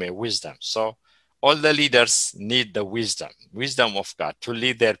give him a wisdom. So all the leaders need the wisdom of God to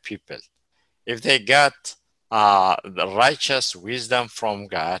lead their people. If they got the righteous wisdom from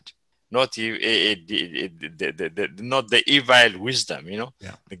God, not the evil wisdom,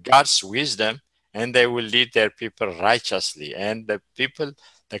 Yeah. the God's wisdom, and they will lead their people righteously. And the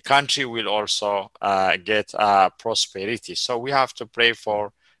country will also get prosperity. So we have to pray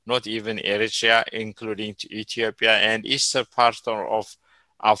for not even Eritrea, including Ethiopia and eastern part of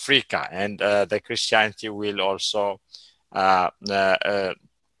Africa, and the Christianity will also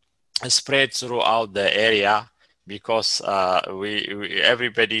spread throughout the area, because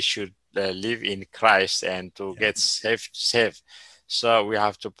everybody should live in Christ and to get saved. So we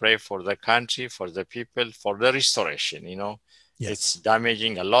have to pray for the country, for the people, for the restoration. Yes. It's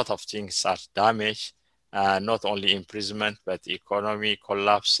damaging. A lot of things are damaged. Not only imprisonment, but economy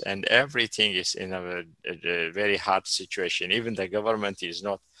collapse, and everything is in a very hard situation. Even the government is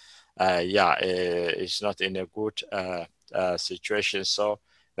not, is not in a good situation. So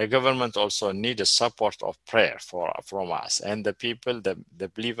the government also need a support of prayer from us and the people,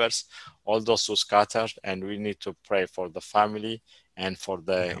 the believers, all those who scattered, and we need to pray for the family and for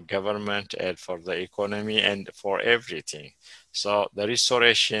the government and for the economy and for everything. So the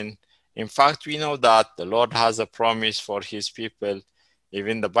restoration. In fact, we know that the Lord has a promise for His people.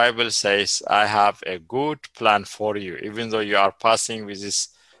 Even the Bible says, I have a good plan for you. Even though you are passing with this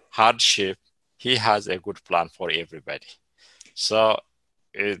hardship, He has a good plan for everybody. So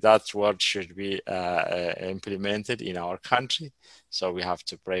that word should be implemented in our country. So we have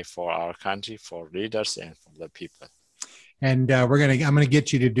to pray for our country, for leaders, and for the people. And I'm going to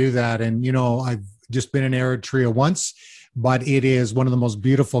get you to do that. And, I've just been in Eritrea once, but it is one of the most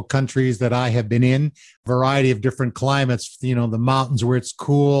beautiful countries that I have been in. Variety of different climates, the mountains where it's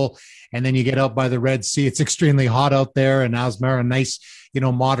cool, and then you get out by the Red Sea. It's extremely hot out there, and Asmara, nice,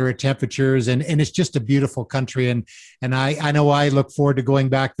 moderate temperatures, and it's just a beautiful country. And I know I look forward to going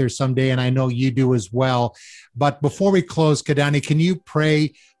back there someday, and I know you do as well. But before we close, Kadani, can you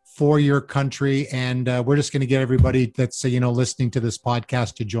pray for your country? And we're just going to get everybody that's listening to this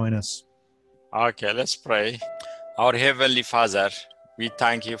podcast to join us. Okay, let's pray. Our Heavenly Father, we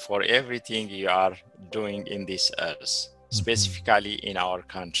thank you for everything you are doing in this earth, specifically in our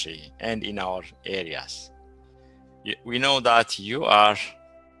country and in our areas. We know that you are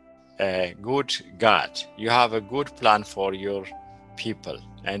a good God. You have a good plan for your people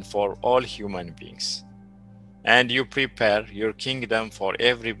and for all human beings. And you prepare your kingdom for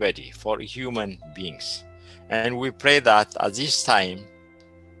everybody, for human beings. And we pray that at this time,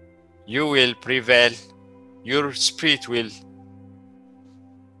 you will prevail, your spirit will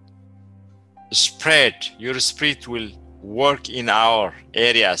spread, your spirit will work in our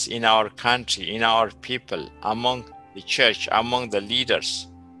areas, in our country, in our people, among the church, among the leaders,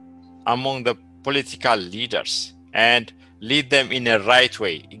 among the political leaders, and lead them in a right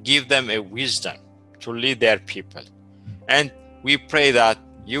way, give them a wisdom to lead their people. And we pray that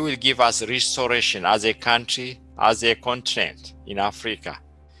you will give us restoration as a country, as a continent in Africa,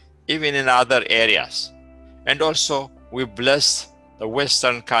 even in other areas. And also we bless the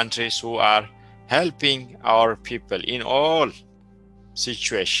Western countries who are helping our people in all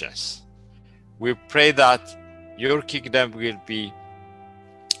situations. We pray that your kingdom will be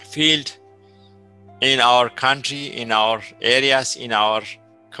filled in our country, in our areas, in our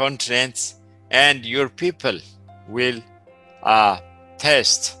continents, and your people will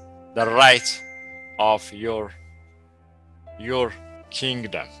taste the right of your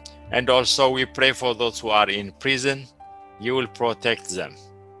kingdom. And also we pray for those who are in prison. You will protect them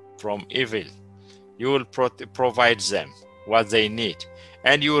from evil. You will provide them what they need,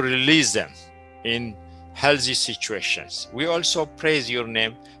 and you will release them in healthy situations. We also praise your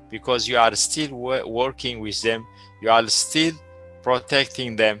name because you are still working with them. You are still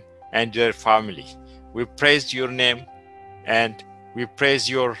protecting them and their family. We praise your name, and we praise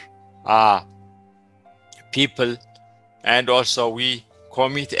your people, and also we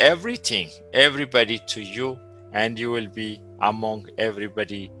commit everybody to you, and you will be among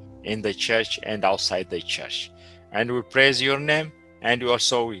everybody in the church and outside the church. And we praise your name, and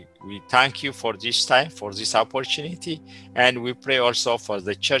we thank you for this time, for this opportunity, and we pray also for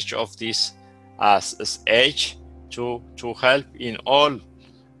the church of this age to help in all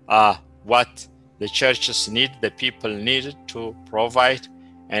what the churches need, the people need to provide,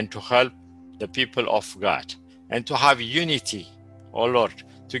 and to help the people of God, and to have unity, oh Lord,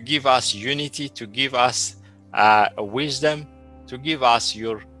 to give us unity, to give us wisdom, to give us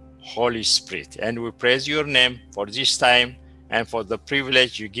your Holy Spirit. And we praise your name for this time and for the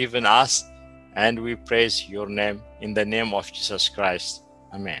privilege you've given us, and we praise your name in the name of Jesus Christ.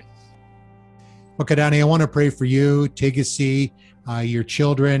 Amen. Okay, Danny, I want to pray for you, Tigasi, your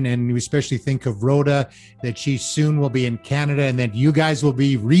children, and we especially think of Rhoda, that she soon will be in Canada and that you guys will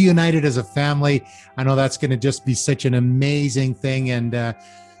be reunited as a family. I know that's going to just be such an amazing thing. And,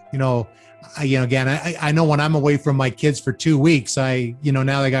 again, I know when I'm away from my kids for 2 weeks, now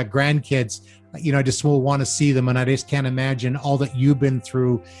they got grandkids, I just will want to see them. And I just can't imagine all that you've been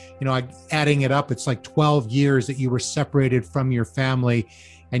through, adding it up. It's like 12 years that you were separated from your family.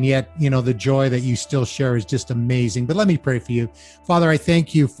 And yet, the joy that you still share is just amazing. But let me pray for you. Father, I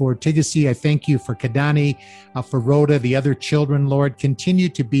thank you for Tigasi. I thank you for Kadani, for Rhoda, the other children, Lord. Continue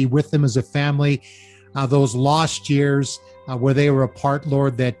to be with them as a family. Those lost years where they were apart,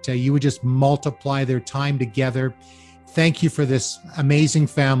 Lord, that you would just multiply their time together. Thank you for this amazing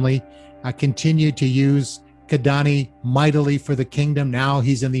family. Continue to use Kadani mightily for the kingdom. Now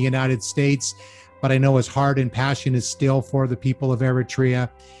he's in the United States, but I know his heart and passion is still for the people of Eritrea.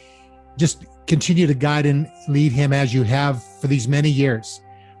 Just continue to guide and lead him as you have for these many years.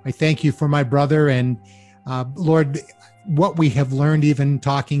 I thank you for my brother. And Lord, what we have learned even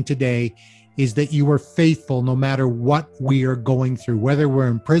talking today is that you are faithful no matter what we are going through, whether we're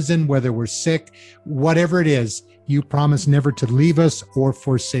in prison, whether we're sick, whatever it is, you promise never to leave us or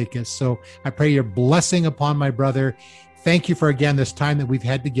forsake us. So I pray your blessing upon my brother. Thank you for, again, this time that we've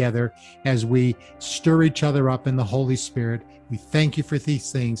had together as we stir each other up in the Holy Spirit. We thank you for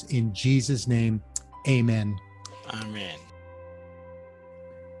these things in Jesus' name. Amen. Amen.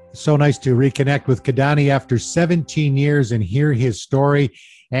 So nice to reconnect with Kadani after 17 years and hear his story.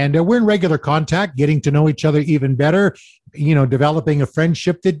 And we're in regular contact, getting to know each other even better, developing a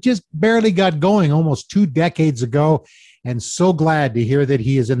friendship that just barely got going almost 2 decades ago. And so glad to hear that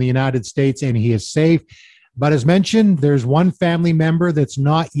he is in the United States and he is safe. But as mentioned, there's one family member that's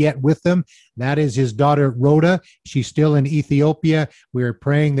not yet with them. That is his daughter, Rhoda. She's still in Ethiopia. We are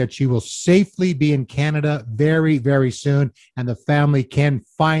praying that she will safely be in Canada very, very soon, and the family can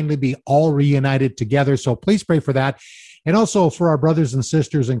finally be all reunited together. So please pray for that. And also for our brothers and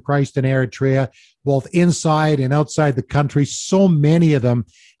sisters in Christ in Eritrea, both inside and outside the country. So many of them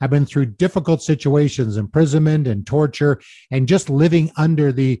have been through difficult situations, imprisonment and torture, and just living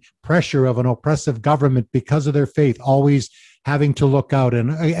under the pressure of an oppressive government because of their faith, always having to look out.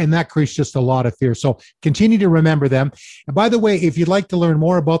 And that creates just a lot of fear. So continue to remember them. And by the way, if you'd like to learn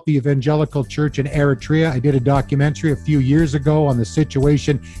more about the Evangelical Church in Eritrea, I did a documentary a few years ago on the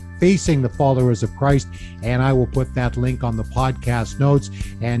situation facing the followers of Christ, and I will put that link on the podcast notes.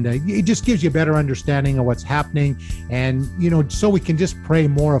 And it just gives you a better understanding of what's happening, and so we can just pray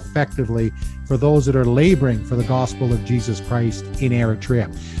more effectively for those that are laboring for the gospel of Jesus Christ in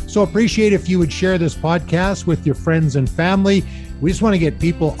Eritrea. So appreciate if you would share this podcast with your friends and family. We just want to get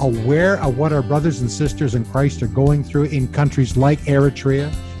people aware of what our brothers and sisters in Christ are going through in countries like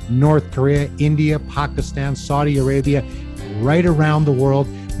Eritrea, North Korea, India, Pakistan, Saudi Arabia, right around the world.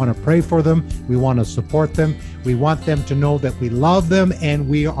 Want to pray for them. We want to support them. We want them to know that we love them and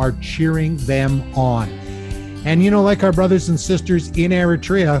we are cheering them on. And like our brothers and sisters in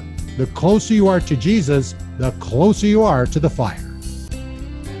Eritrea, the closer you are to Jesus, the closer you are to the fire.